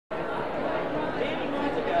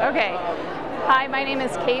Okay. Hi, my name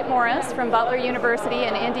is Kate Morris from Butler University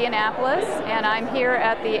in Indianapolis, and I'm here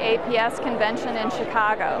at the APS convention in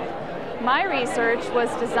Chicago. My research was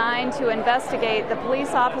designed to investigate the police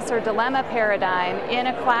officer dilemma paradigm in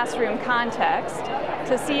a classroom context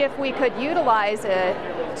to see if we could utilize it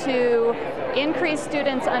to increase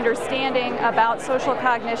students' understanding about social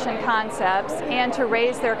cognition concepts and to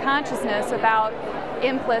raise their consciousness about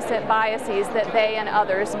implicit biases that they and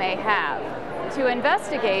others may have. To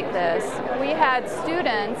investigate this, we had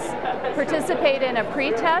students participate in a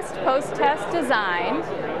pre-test, post-test design,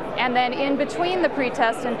 and then in between the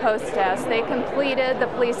pre-test and post-test, they completed the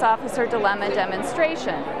police officer dilemma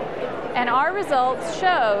demonstration. And our results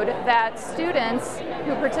showed that students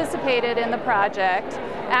who participated in the project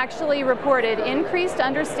actually reported increased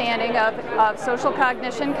understanding of social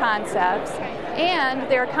cognition concepts, and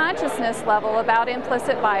their consciousness level about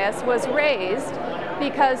implicit bias was raised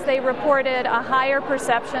because they reported a higher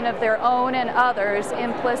perception of their own and others'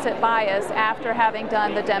 implicit bias after having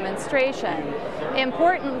done the demonstration.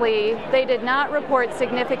 Importantly, they did not report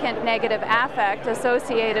significant negative affect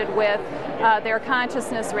associated with their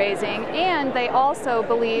consciousness raising, and they also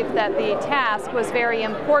believed that the task was very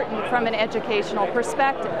important from an educational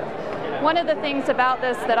perspective. One of the things about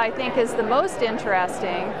this that I think is the most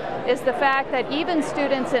interesting is the fact that even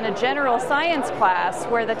students in a general science class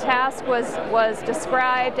where the task was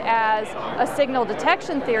described as a signal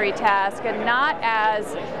detection theory task and not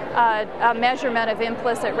as a measurement of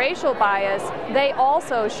implicit racial bias, they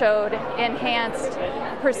also showed enhanced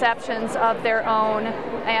perceptions of their own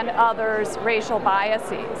and others' racial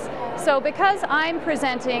biases. So because I'm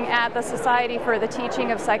presenting at the Society for the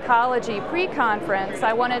Teaching of Psychology pre-conference,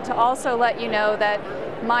 I wanted to also let you know that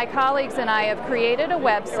my colleagues and I have created a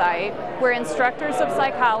website where instructors of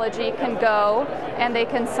psychology can go and they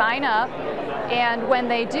can sign up, and when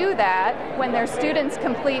they do that, when their students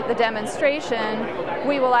complete the demonstration,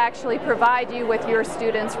 we will actually provide you with your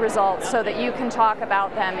students' results so that you can talk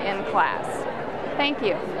about them in class. Thank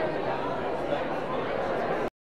you.